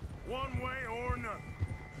rest, one way or another.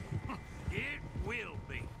 It will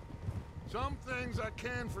be. Some things I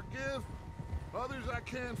can forgive, others I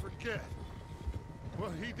can forget.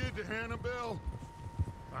 What he did to Annabelle,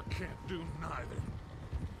 I can't do neither.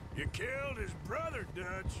 You killed his brother,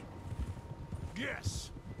 Dutch.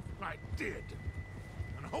 Yes, I did.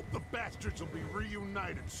 And I hope the bastards will be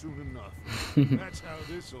reunited soon enough. That's how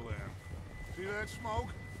this'll end. See that smoke?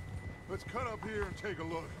 Let's cut up here and take a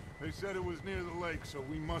look. They said it was near the lake, so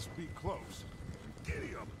we must be close.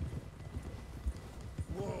 Giddy up.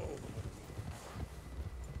 Whoa.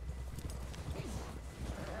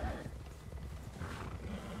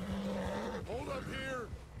 Hold up here.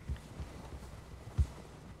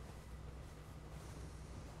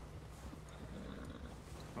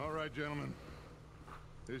 All right, gentlemen.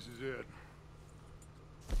 This is it.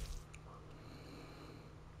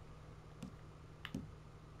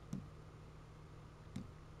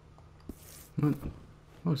 What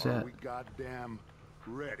was that? Are we goddamn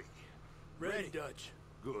ready? Ready, Dutch.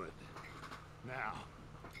 Good. Now,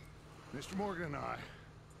 Mr. Morgan and I,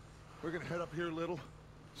 we're gonna head up here a little,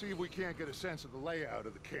 see if we can't get a sense of the layout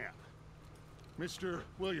of the camp. Mr.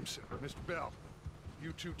 Williamson, Mr. Bell,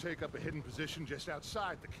 you two take up a hidden position just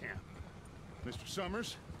outside the camp. Mr.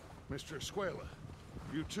 Summers, Mr. Escuela,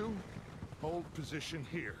 you two hold position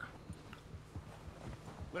here.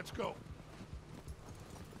 Let's go.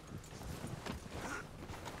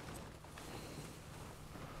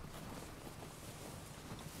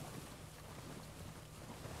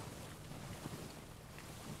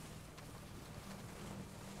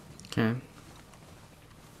 Okay.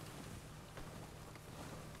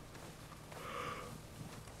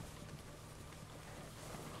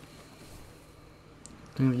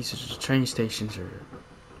 I think these are train stations, or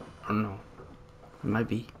I don't know. It might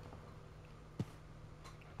be.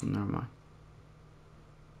 Never mind.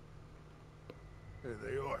 There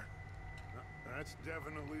they are. That's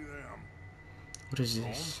definitely them. What is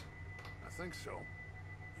this? I think so.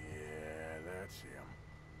 Yeah, that's him.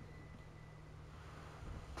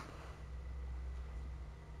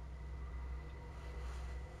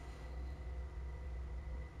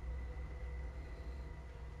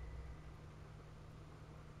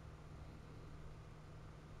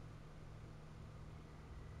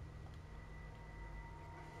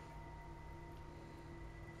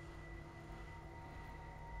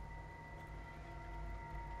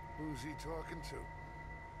 Who's he talking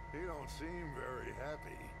to? He don't seem very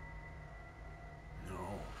happy. No.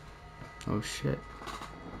 Oh shit.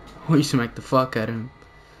 We smacked the fuck out of him.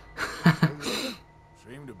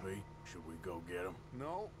 Seem to be. Should we go get him?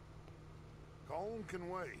 No. Colm can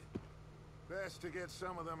wait. Best to get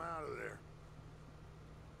some of them out of there.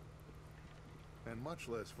 And much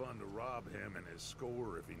less fun to rob him and his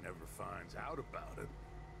score if he never finds out about it.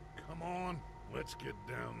 Come on, let's get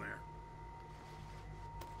down there.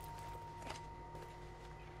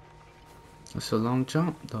 That's a long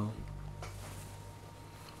jump, though.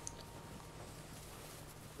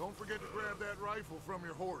 Don't forget to grab that rifle from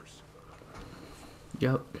your horse.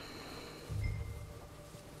 Yep.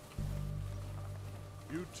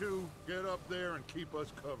 You two, get up there and keep us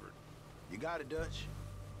covered. You got it, Dutch.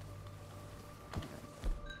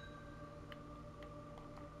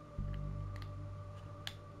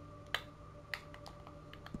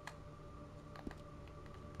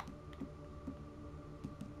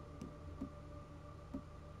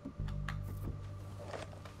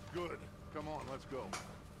 Good. Come on, let's go.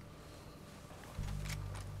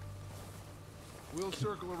 We'll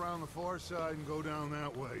circle around the far side and go down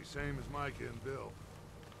that way, same as Micah and Bill.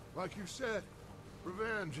 Like you said,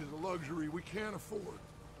 revenge is a luxury we can't afford.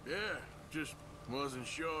 Yeah, just wasn't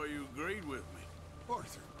sure you agreed with me.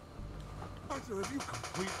 Arthur, have you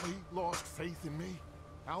completely lost faith in me?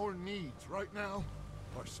 Our needs right now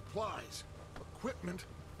are supplies, equipment,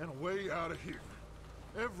 and a way out of here.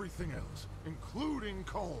 Everything else, including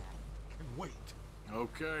Colm, can wait.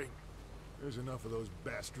 Okay. There's enough of those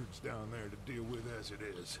bastards down there to deal with as it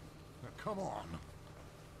is. Now come on.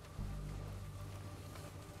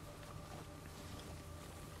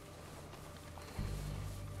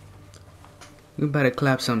 We better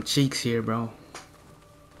clap some cheeks here, bro.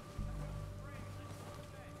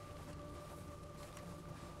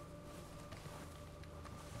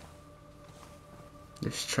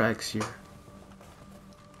 There's tracks here.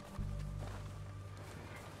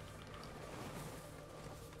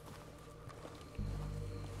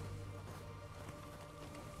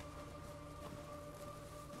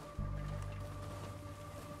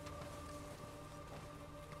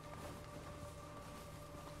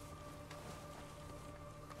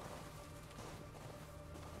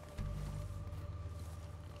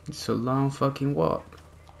 It's a long fucking walk.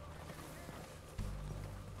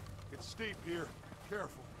 It's steep here.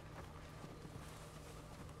 Careful.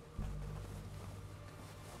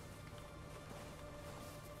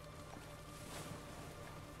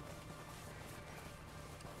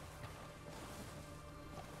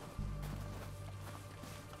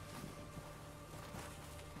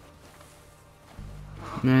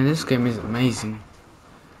 Man, this game is amazing.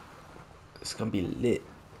 It's gonna be lit.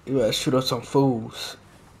 You better shoot up some fools.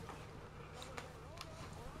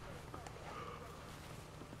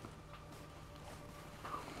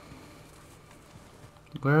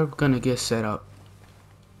 We're gonna get set up.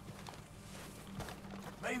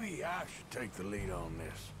 Maybe I should take the lead on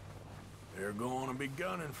this. They're going to be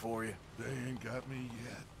gunning for you. They ain't got me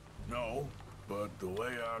yet. No, but the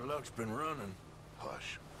way our luck's been running.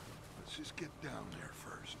 Hush. Let's just get down there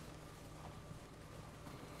first.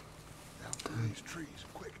 Down through these trees,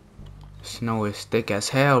 quick. Snow is thick as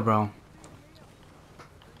hell, bro.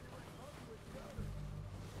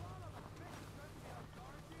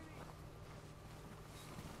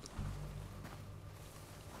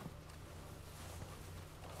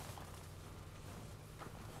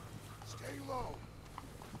 Stay low.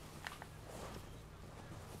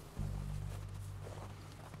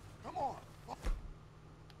 Come on.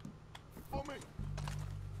 Follow me.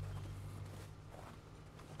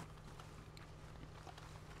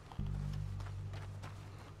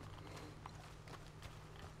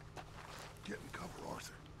 Get in cover,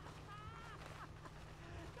 Arthur.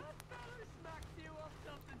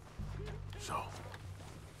 So,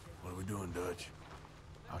 what are we doing, Dutch?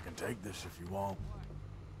 I can take this if you want.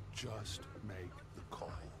 Just make the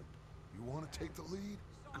call. You want to take the lead?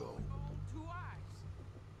 Go.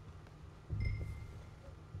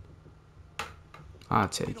 I'll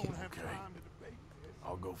take it. Okay.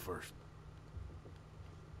 I'll go first.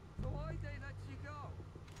 So why'd they let you go?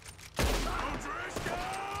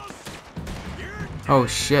 Oh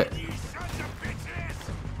shit.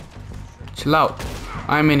 Chill out.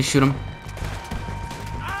 I ain't mean to shoot him.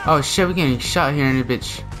 Oh shit, we getting shot here in the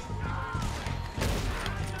bitch.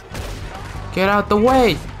 Get out the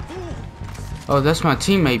way. Oh, that's my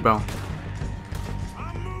teammate, bro.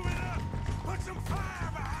 I'm moving up. Put some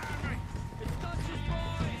fire behind me. It's not just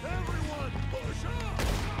boys. Everyone, push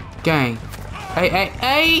up. Gang. Hey, hey,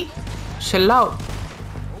 hey. Chill out. Okay,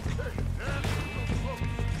 that's close.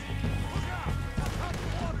 Look out. Top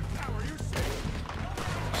water tower, you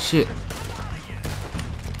see? Shit.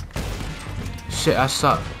 Shit, I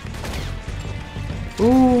suck.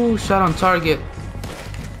 Ooh, shot on target.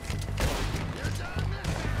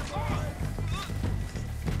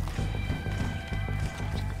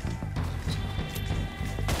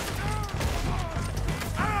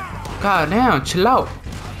 God damn, chill out.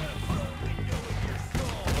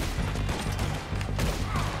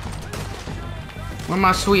 Where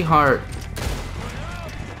my sweetheart?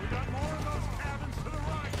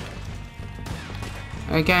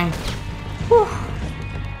 Hey, gang. Whew.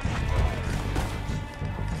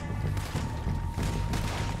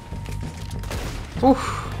 Oof.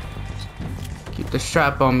 Keep the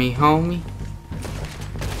strap on me, homie.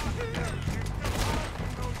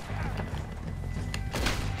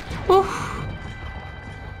 Oof.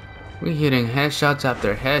 We hitting headshots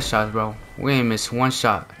after headshots, bro. We ain't missed one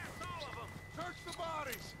shot. Search the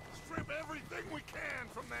bodies. Strip everything we can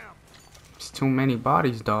from them. It's too many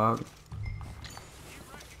bodies, dog. Of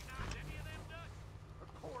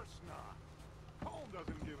course not. Holm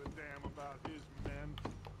doesn't give a damn about his men.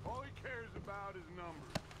 All he cares about is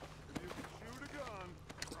numbers. If you can shoot a gun,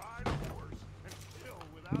 ride a horse, and kill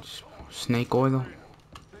without talking. Snake oil.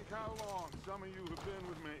 Think how long some of you have been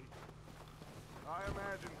with me. I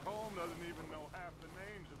imagine Holm doesn't even know half the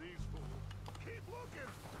names of these fools. Keep looking.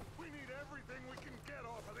 We need everything we can get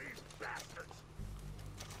off of these bastards.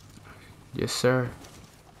 Yes, sir.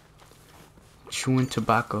 Chewing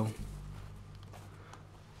tobacco.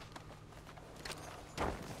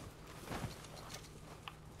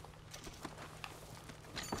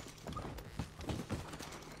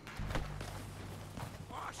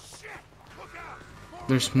 Oh shit! Look out!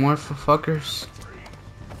 There's more for fuckers.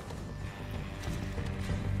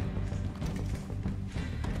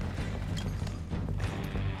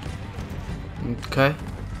 Okay.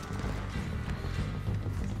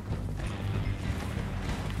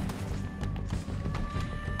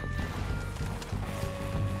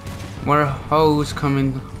 More hoes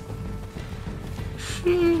coming.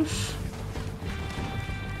 Sheesh.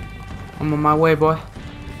 I'm on my way, boy.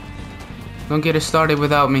 Don't get it started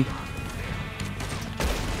without me.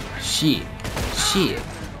 Shit. Shit.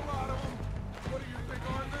 What do you think,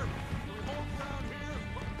 Arthur? We hold down here,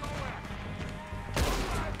 go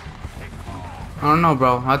at. I don't know,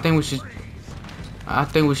 bro. I think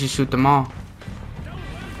we should shoot them all.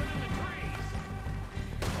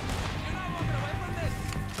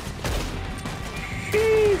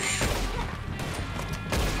 Sheesh.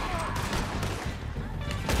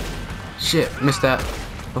 Shit, missed that.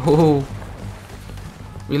 Oh.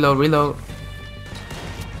 Reload, reload.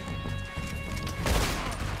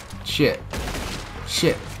 Shit.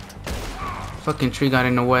 Shit. Fucking tree got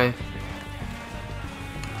in the way.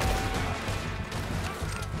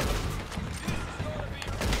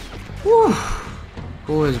 Whew.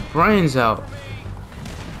 Pull his brains out.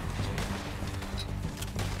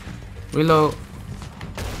 Reload.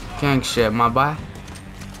 Gang shit, my boy.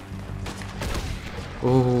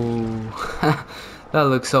 Ooh. That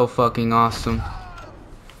looks so fucking awesome.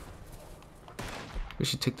 We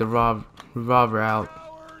should take the revolver out.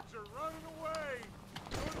 Cowards are running away.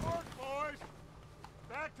 Good work, boys.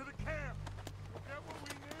 Back to the camp. We'll get what we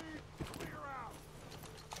need. Clear out.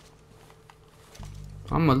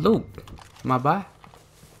 I'm a loop. My boy.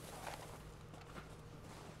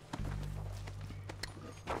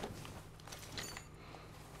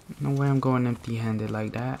 No way I'm going empty-handed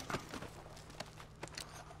like that.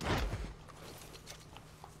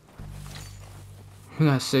 We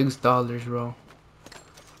got $6, bro.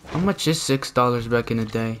 How much is $6 back in the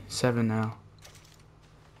day? 7 now.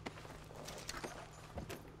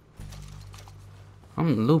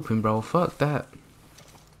 I'm looping, bro. Fuck that.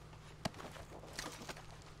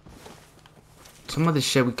 Some other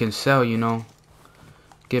shit we can sell, you know.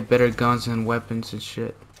 Get better guns and weapons and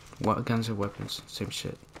shit. What guns and weapons? Same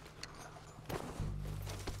shit.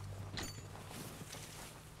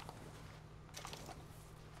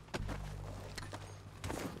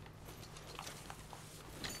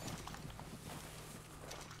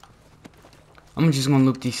 I'm just gonna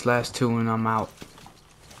loop these last 2 and I'm out.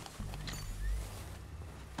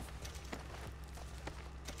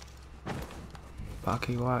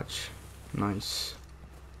 Pocket watch. Nice.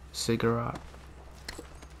 Cigar.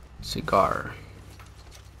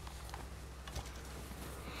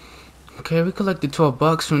 Okay, we collected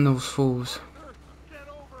 $12 from those fools. Get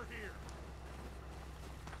over here.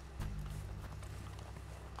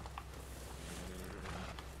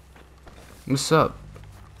 What's up?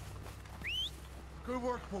 Good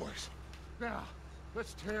work, boys. Now,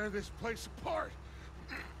 let's tear this place apart.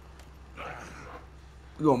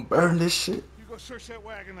 We gonna burn this shit? You go search that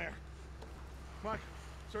wagon there. Mike,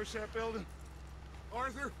 search that building.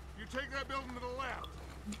 Arthur, you take that building to the left.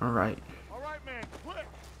 Alright. All right, man, quick.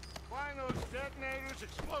 Find those detonators,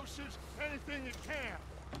 explosives, anything you can.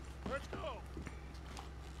 Let's go.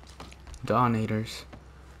 Donators.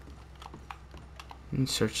 Let me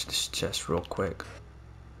search this chest real quick.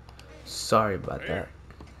 Sorry about that.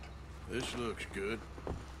 This looks good.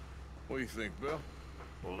 What do you think, Bill?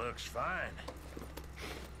 Looks fine.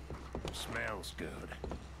 Smells good.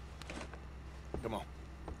 Come on.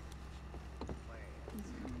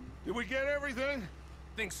 Did we get everything?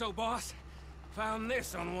 Think so, boss? Found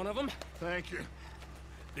this on one of them. Thank you.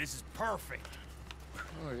 This is perfect.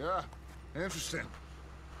 Oh, yeah? Interesting.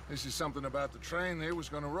 This is something about the train they was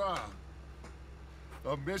gonna rob.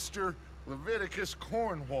 A Mr. Leviticus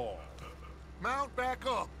Cornwall. Mount back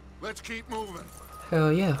up. Let's keep moving.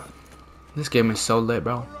 Hell yeah. This game is so lit,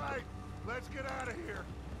 bro. All right, let's get out of here.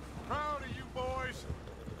 Proud of you boys.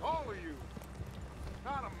 All of you.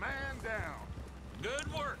 Not a man down.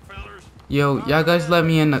 Good work, fellers. Yo, y'all guys let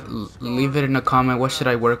me in leave it in a comment. What should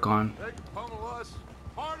I work on? They can pummel us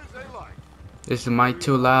hard as they like. Is the mic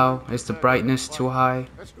too loud? Is the brightness too high?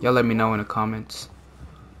 Y'all let me know in the comments.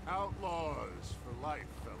 Outlaws for life,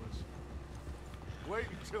 fellas. Wait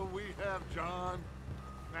until we have John,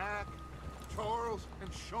 Mac, Charles, and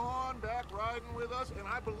Sean back riding with us, and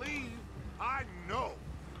I know,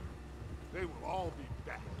 they will all be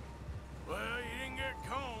back. Well, you didn't get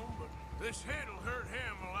Combe, but this hit'll hurt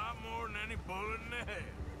him a lot more than any bullet in the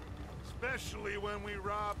head. Especially when we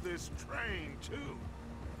rob this train, too.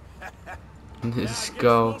 Let's I guess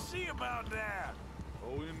go. We'll see about that.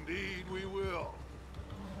 Oh, indeed we will.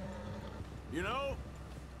 You know,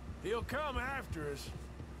 he'll come after us.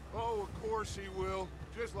 Oh, of course he will,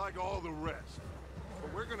 just like all the rest.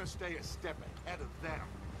 But we're gonna stay a step ahead of them.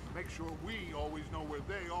 Make sure we always know where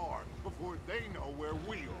they are before they know where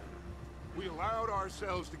we are. We allowed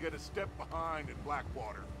ourselves to get a step behind in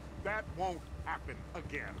Blackwater. That won't happen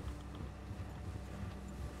again.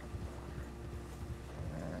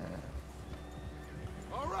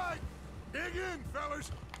 All right, dig in,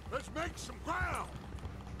 fellas. Let's make some ground.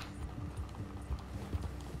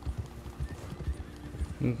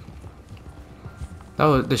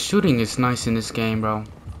 Oh, the shooting is nice in this game, bro.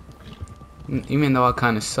 Even though I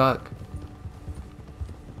kind of suck.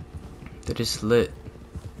 That is lit.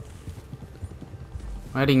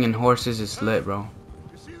 Riding in horses is lit, bro.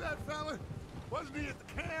 You see that fella? Wasn't he at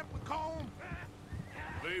the camp with Colm?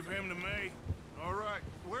 Leave him to me. All right,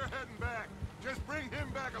 we're heading back. Just bring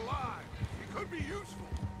him back alive. He could be useful.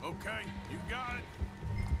 Okay, you got it.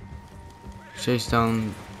 Chase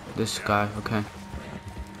down this guy, okay.